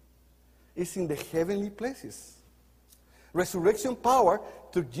is? It's in the heavenly places. Resurrection power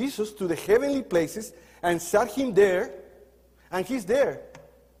took Jesus to the heavenly places and sat Him there, and He's there.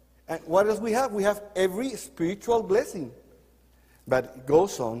 And what else we have? We have every spiritual blessing. But it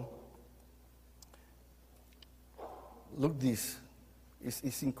goes on. Look this.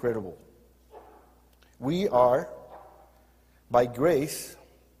 It's incredible. We are, by grace,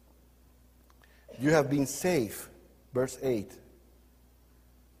 you have been saved. Verse 8.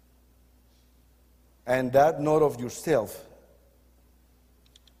 And that not of yourself.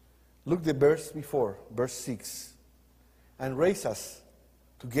 Look the verse before, verse 6. And raised us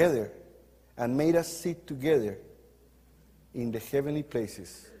together and made us sit together in the heavenly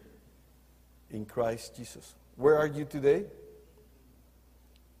places in Christ Jesus. Where are you today?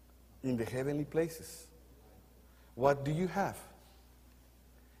 In the heavenly places. What do you have?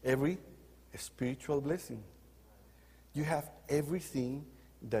 Every spiritual blessing. You have everything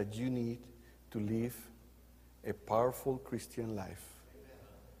that you need to live a powerful Christian life.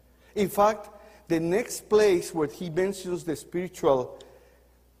 In fact, the next place where he mentions the spiritual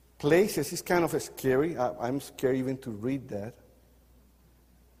places is kind of scary. I'm scared even to read that.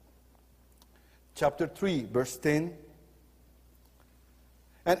 Chapter 3, verse 10.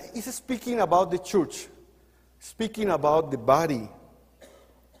 And he's speaking about the church, speaking about the body.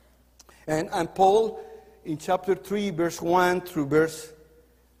 And Paul, in chapter 3, verse 1 through verse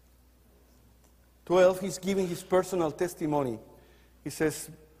 12, he's giving his personal testimony. He says,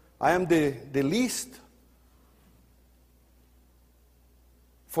 I am the least,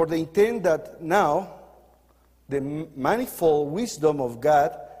 for the intent that now the manifold wisdom of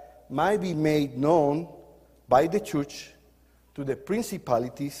God might be made known by the church to the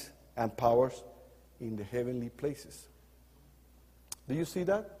principalities and powers in the heavenly places. Do you see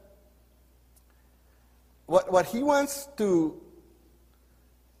that? What he wants the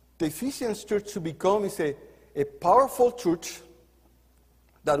Ephesians church to become is a powerful church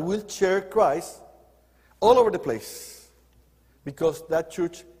that will share Christ all over the place, because that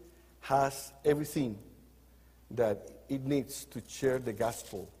church has everything that it needs to share the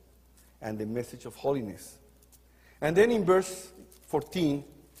gospel and the message of holiness. And then in verse 14,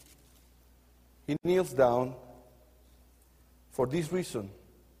 he kneels down. For this reason,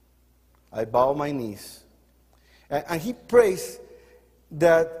 I bow my knees. And he prays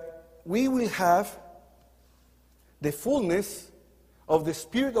that we will have the fullness of the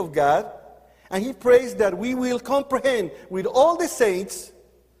Spirit of God. And he prays that we will comprehend with all the saints,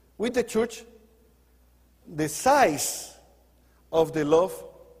 with the church, the size of the love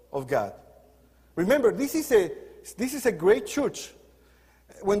of God. Remember, this is a great church.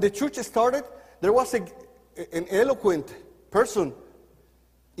 When the church started, there was an eloquent person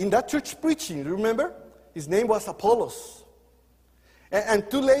in that church preaching, remember? His name was Apollos. And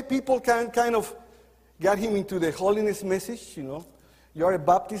two lay people can kind of get him into the holiness message, you know. You are a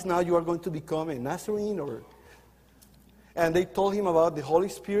Baptist, now you are going to become a Nazarene. And they told him about the Holy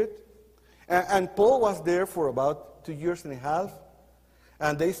Spirit. And Paul was there for about 2.5 years.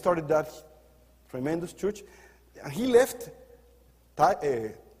 And they started that tremendous church. And he left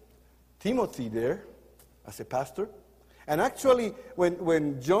Timothy there as a pastor. And actually,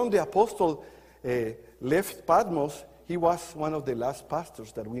 when John the Apostle left Patmos, he was one of the last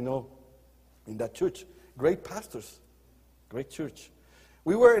pastors that we know in that church. Great pastors, great church.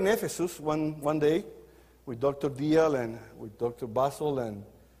 We were in Ephesus one day with Dr. Dial and with Dr. Basil and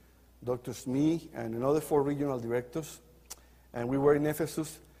Dr. Smee and another 4 regional directors. And we were in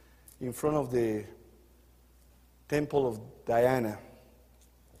Ephesus in front of the Temple of Diana.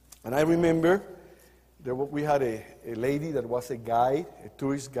 And I remember we had a lady that was a guide, a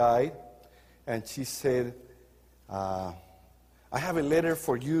tourist guide, and she said, I have a letter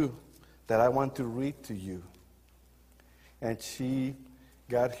for you that I want to read to you. And she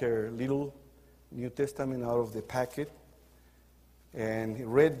got her little New Testament out of the packet and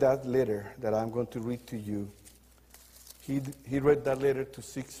read that letter that I'm going to read to you. He read that letter to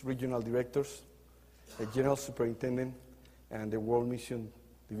 6 regional directors, a general superintendent, and the World Mission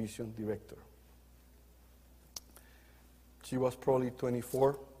Division director. She was probably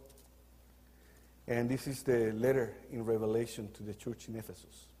 24. And this is the letter in Revelation to the church in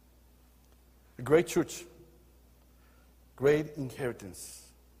Ephesus. A great church, great inheritance.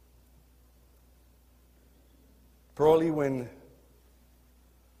 Probably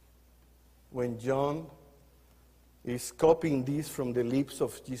when John is copying this from the lips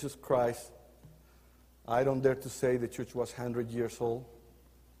of Jesus Christ, I don't dare to say the church was 100 years old,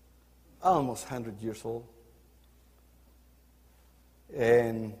 almost 100 years old.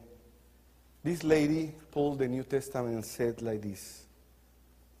 And this lady pulled the New Testament and said like this: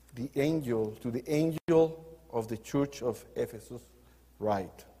 to the angel of the church of Ephesus,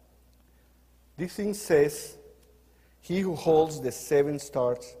 write. This thing says, he who holds the 7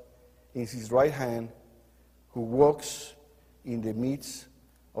 stars in his right hand, who walks in the midst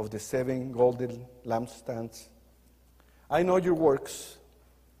of the 7 golden lampstands. I know your works,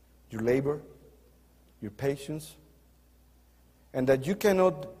 your labor, your patience, and that you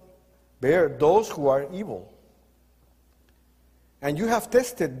cannot bear those who are evil. And you have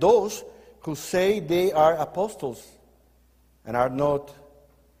tested those who say they are apostles and are not,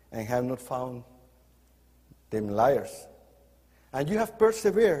 and have not found them liars. And you have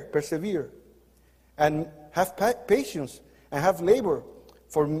persevered, and have patience, and have labored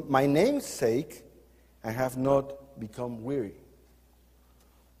for my name's sake, and have not become weary.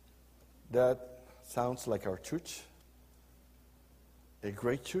 That sounds like our church, a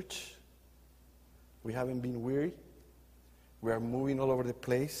great church. We haven't been weary. We are moving all over the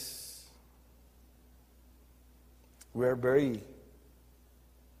place. We are we're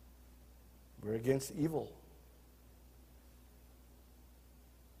against evil.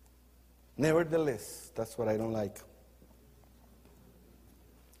 Nevertheless, that's what I don't like.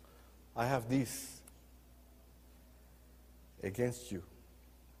 I have this against you,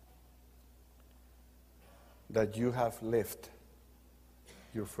 that you have left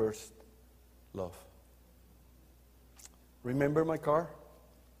your first love. Remember my car?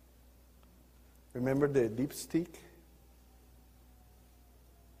 Remember the dipstick?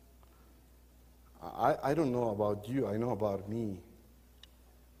 I don't know about you, I know about me.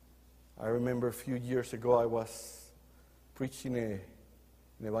 I remember a few years ago I was preaching an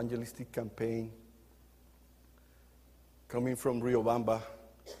evangelistic campaign coming from Riobamba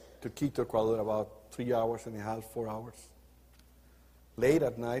to Quito, Ecuador, about 3 hours and a half, 4 hours. Late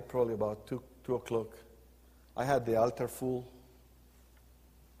at night, probably about 2 o'clock. I had the altar full,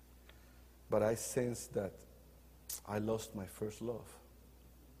 but I sensed that I lost my first love.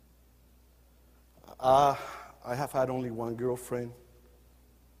 I have had only one girlfriend,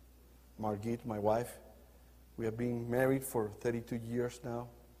 Margit, my wife. We have been married for 32 years now.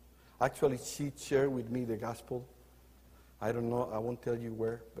 Actually, she shared with me the gospel. I don't know, I won't tell you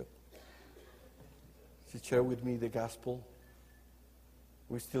where, but she shared with me the gospel.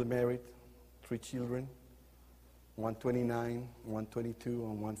 We're still married, 3 children, 129, 122,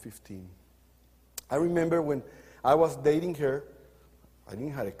 and 115. I remember when I was dating her, I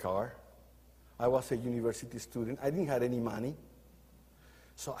didn't have a car. I was a university student. I didn't have any money.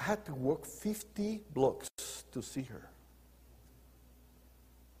 So I had to walk 50 blocks to see her.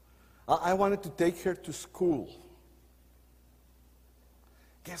 I wanted to take her to school.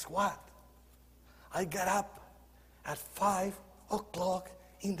 Guess what? I got up at 5 o'clock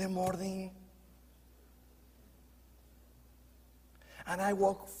in the morning. And I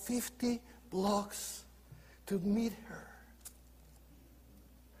walked 50 blocks to meet her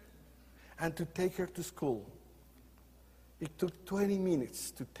and to take her to school. It took 20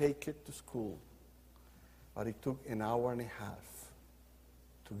 minutes to take her to school, but it took an hour and a half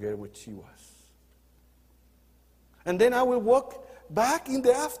to get where she was. And then I will walk back in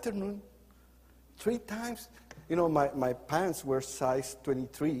the afternoon 3 times. You know, my pants were size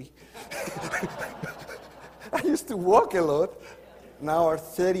 23. I used to walk a lot. Now are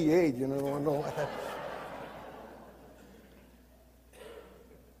 38, you know.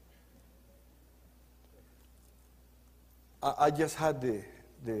 I just had the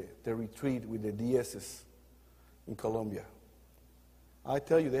retreat with the DSs in Colombia. I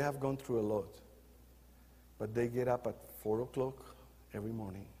tell you, they have gone through a lot. But they get up at 4 o'clock every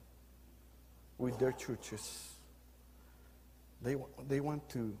morning with their churches. They want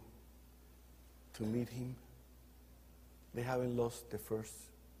to meet him. They haven't lost the first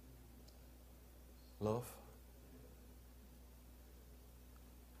love.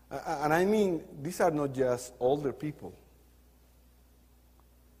 And I mean, these are not just older people.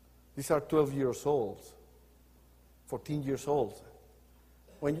 These are 12 years old, 14 years old.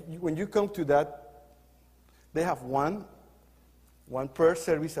 When you come to that, they have one prayer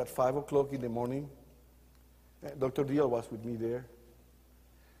service at 5 o'clock in the morning. Dr. Dial was with me there.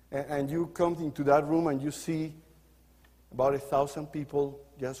 And you come into that room and you see about 1,000 people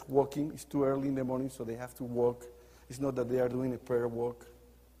just walking. It's too early in the morning, so they have to walk. It's not that they are doing a prayer walk.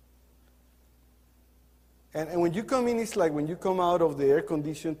 And when you come in, it's like when you come out of the air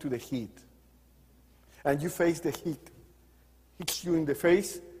condition to the heat. And you face the heat. Hits you in the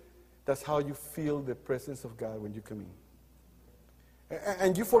face. That's how you feel the presence of God when you come in.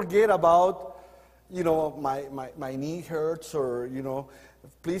 And you forget about, my knee hurts, or,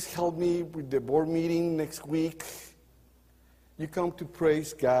 please help me with the board meeting next week. You come to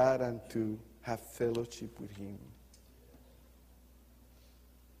praise God and to have fellowship with Him.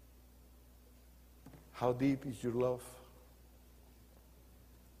 How deep is your love?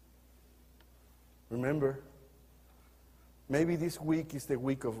 Remember, maybe this week is the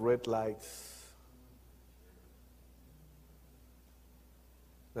week of red lights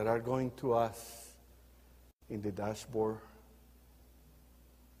that are going to us in the dashboard.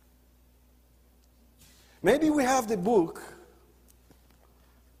 Maybe we have the book,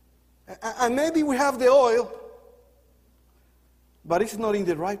 and maybe we have the oil, but it's not in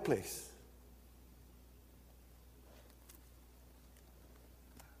the right place.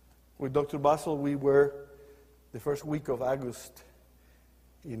 With Dr. Basil, we were the first week of August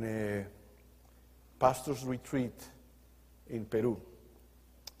in a pastor's retreat in Peru.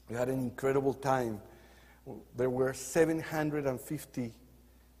 We had an incredible time. There were 750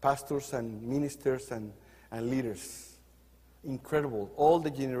 pastors and ministers and leaders. Incredible. All the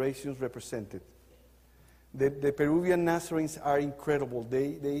generations represented. The Peruvian Nazarenes are incredible.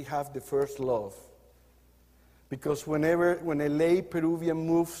 They have the first love. Because when a lay Peruvian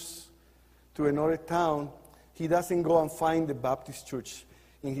moves to another town, he doesn't go and find the Baptist church.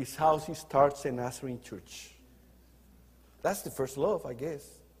 In his house, he starts a Nazarene church. That's the first love, I guess.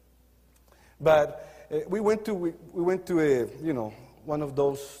 But we went to a, one of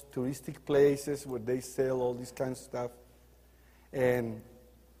those touristic places where they sell all this kind of stuff. And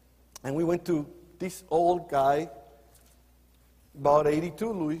we went to this old guy, about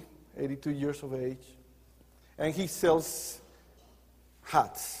 82 years of age. And he sells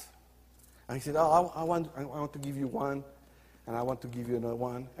hats. And he said, I want to give you one, and I want to give you another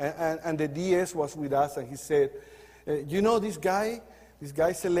one. And the DS was with us, and he said, you know this guy? This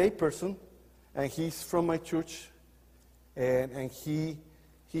guy's a lay person, and he's from my church, and he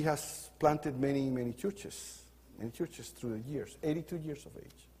has planted many churches through the years, 82 years of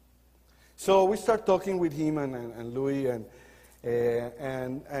age. So we start talking with him and Louis,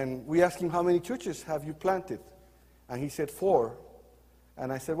 and we asked him, how many churches have you planted? And he said 4.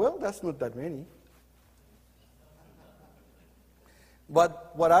 And I said, well, that's not that many.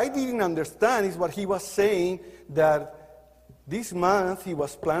 But what I didn't understand is what he was saying, that this month he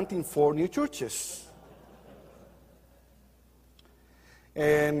was planting 4 new churches.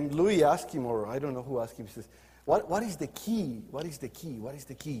 And Louis asked him, or I don't know who asked him, he says, what is the key? What is the key? What is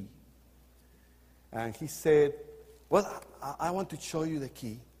the key? And he said, well, I want to show you the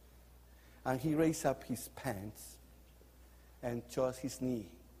key. And he raised up his pants and chose his knee.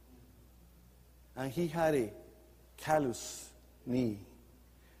 And he had a callous knee,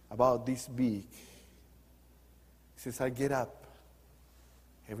 about this big. He says, I get up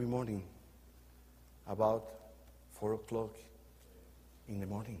every morning about 4 o'clock in the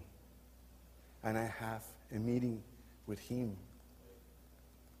morning, and I have a meeting with him.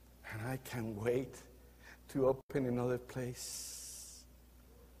 And I can't wait to open another place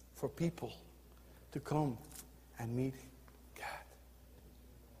for people to come and meet God.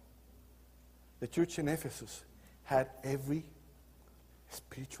 The church in Ephesus had every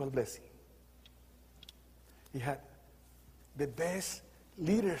spiritual blessing. It had the best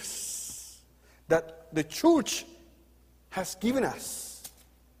leaders that the church has given us.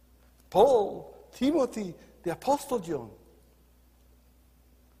 Paul, Timothy, the Apostle John.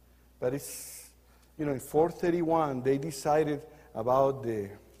 But it's, in 431, they decided about the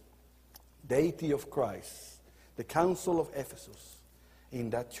deity of Christ, the Council of Ephesus, in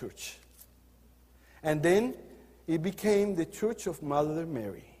that church. And then it became the Church of Mother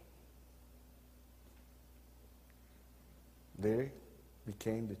Mary. There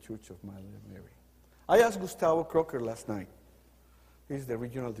became the Church of Mother Mary. I asked Gustavo Crocker last night. He's the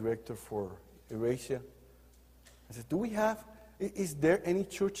regional director for Eurasia. I said, is there any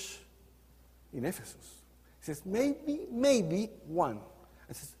church in Ephesus? He says, maybe one.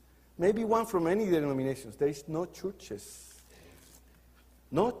 I says, maybe one from any denominations. There is no churches.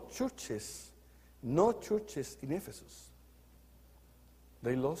 No churches. No churches in Ephesus.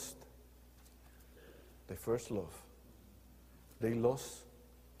 They lost the first love. They lost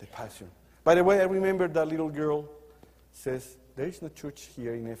the passion. By the way, I remember that little girl says, there is no church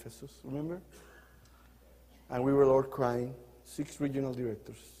here in Ephesus, remember? And we were all crying, 6 regional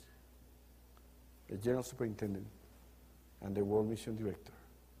directors, the general superintendent, and the world mission director.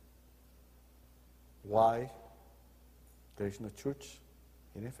 Why there is no church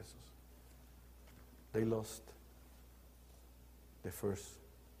in Ephesus? They lost the first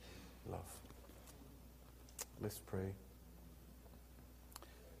love. Let's pray.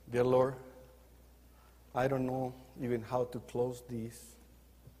 Dear Lord, I don't know even how to close this,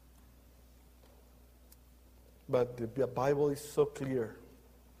 but the Bible is so clear.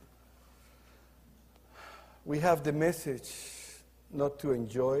 We have the message not to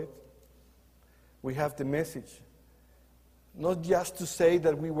enjoy it. We have the message not just to say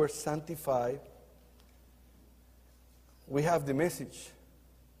that we were sanctified, we have the message.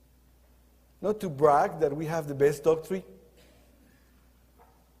 Not to brag that we have the best doctrine.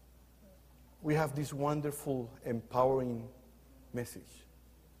 We have this wonderful, empowering message.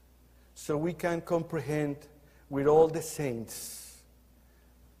 So we can comprehend with all the saints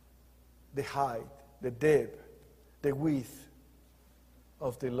the height, the depth, the width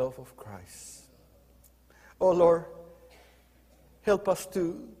of the love of Christ. Oh Lord, help us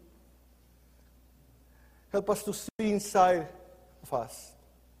to see inside of us.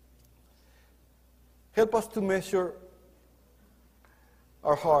 Help us to measure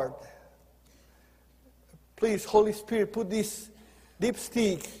our heart. Please, Holy Spirit, put this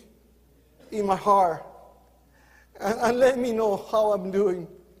dipstick in my heart and let me know how I'm doing.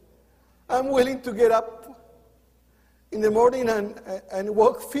 I'm willing to get up in the morning and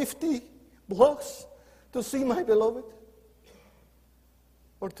walk 50 blocks to see my beloved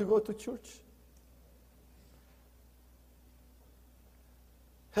or to go to church.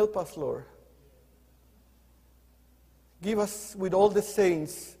 Help us, Lord. Give us, with all the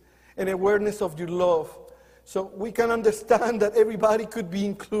saints, an awareness of your love so we can understand that everybody could be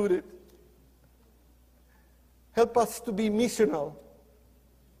included. Help us to be missional.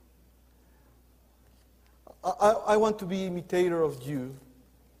 I want to be imitator of you.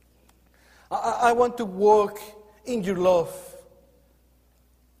 I want to walk in your love.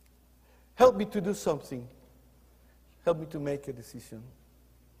 Help me to do something. Help me to make a decision.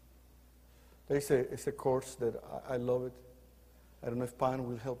 It's a course that I love it. I don't know if Pan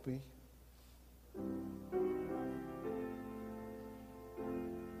will help me.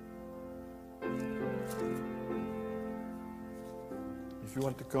 If you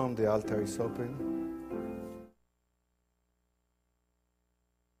want to come, the altar is open.